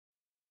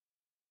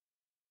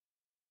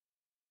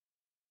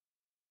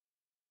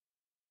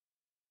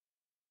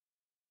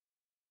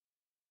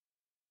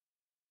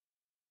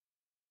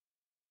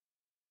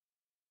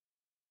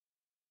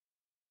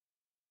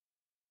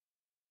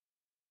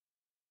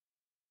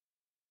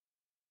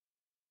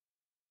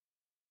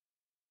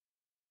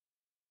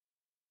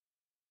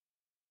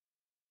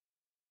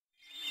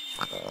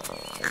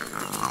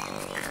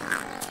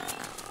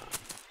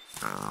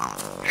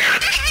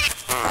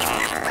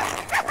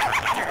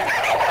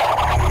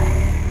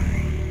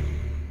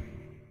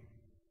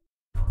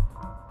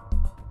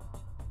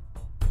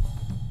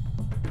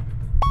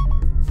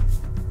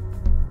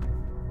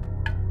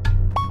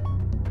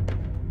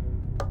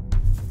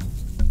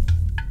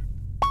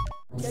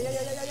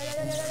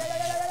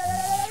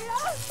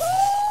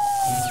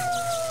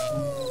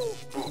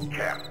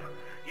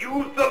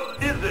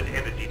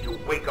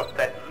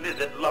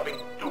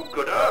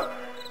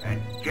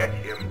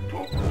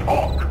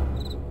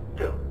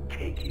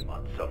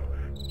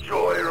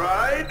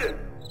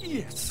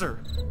Yes, sir.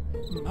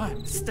 My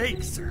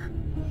mistake, sir.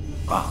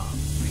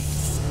 Bobby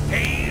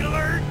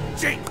Taylor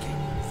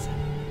Jenkins.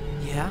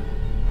 Yeah,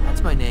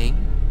 that's my name.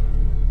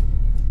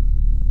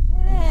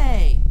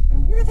 Hey,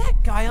 you're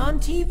that guy on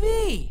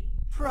TV.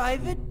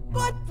 Private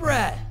Butt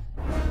Breath.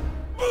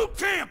 Boot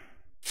Camp!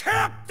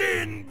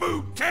 Captain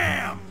Boot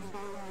Camp!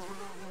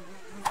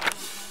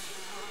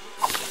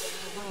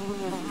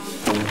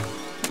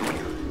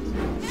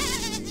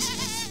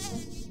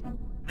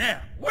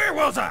 Now, where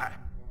was I?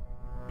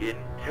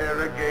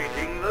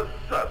 Interrogating the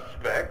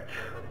suspect,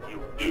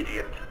 you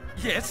idiot.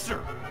 Yes,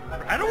 sir.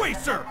 Right away,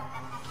 sir.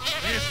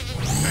 This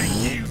will make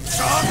you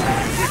talk.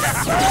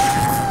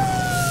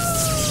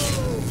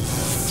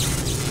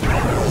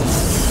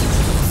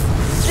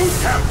 Boot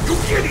Camp, you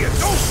idiot!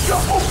 Don't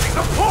stop opening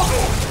the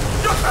portal!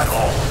 Shut that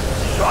off!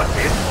 Shut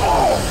it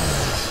off!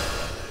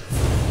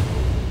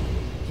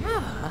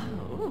 Yeah,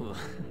 ooh.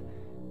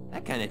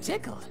 That kinda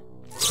tickled.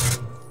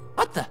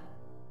 What the?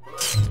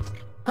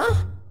 Huh?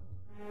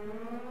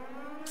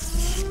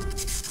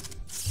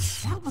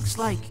 That looks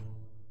like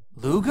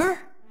Luger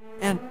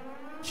and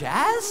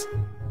Jazz,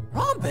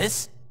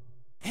 Rhombus,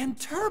 and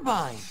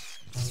Turbine.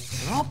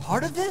 They're all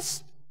part of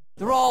this?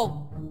 They're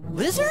all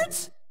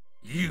lizards?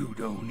 You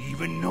don't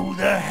even know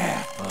the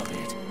half of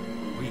it.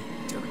 We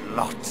took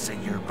lots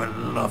of your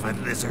beloved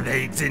lizard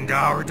eggs into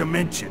our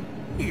dimension.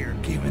 We're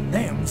giving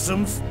them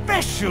some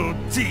special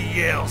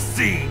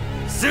TLC.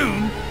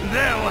 Soon,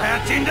 they'll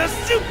hatch into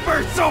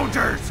super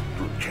soldiers!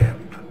 Boot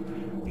Camp,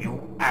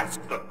 you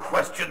ask the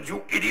questions,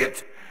 you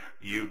idiot!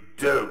 You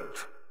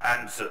don't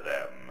answer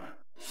them.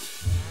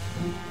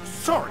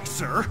 Sorry,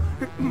 sir.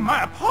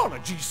 My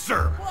apologies,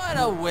 sir. What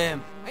a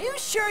wimp. Are you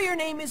sure your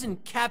name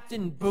isn't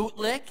Captain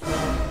Bootlick?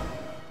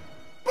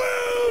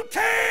 Boot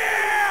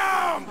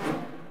Camp!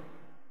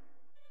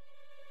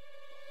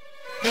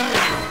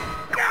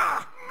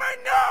 Ah, my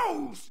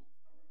nose!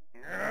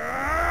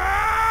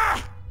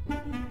 Ah!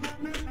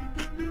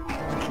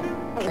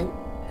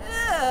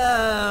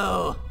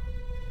 Oh.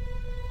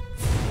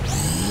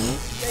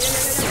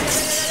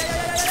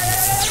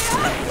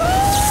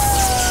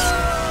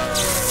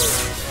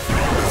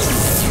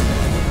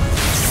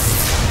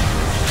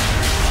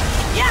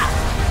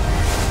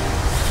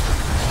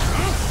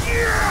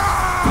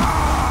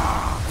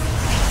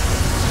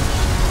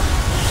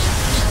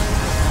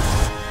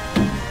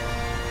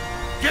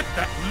 Get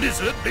that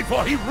lizard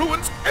before he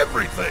ruins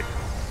everything!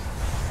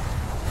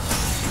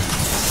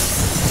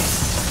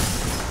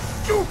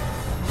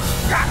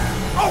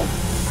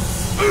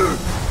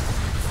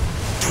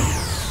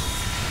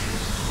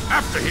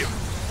 After him!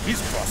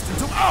 He's crossed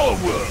into our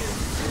world!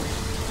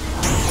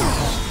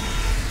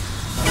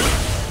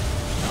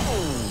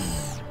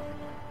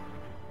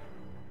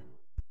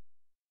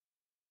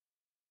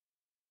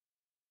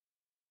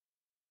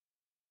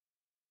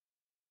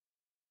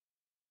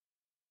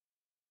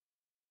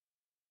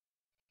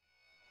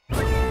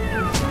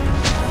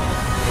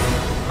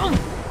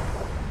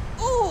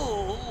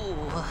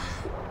 Ooh.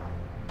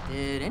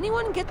 Did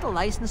anyone get the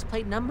license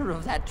plate number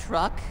of that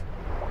truck?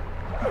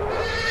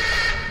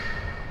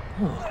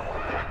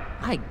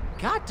 I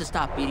got to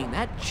stop eating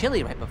that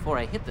chili right before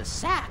I hit the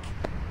sack.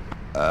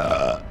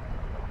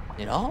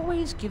 It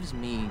always gives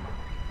me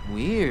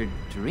weird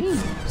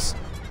dreams.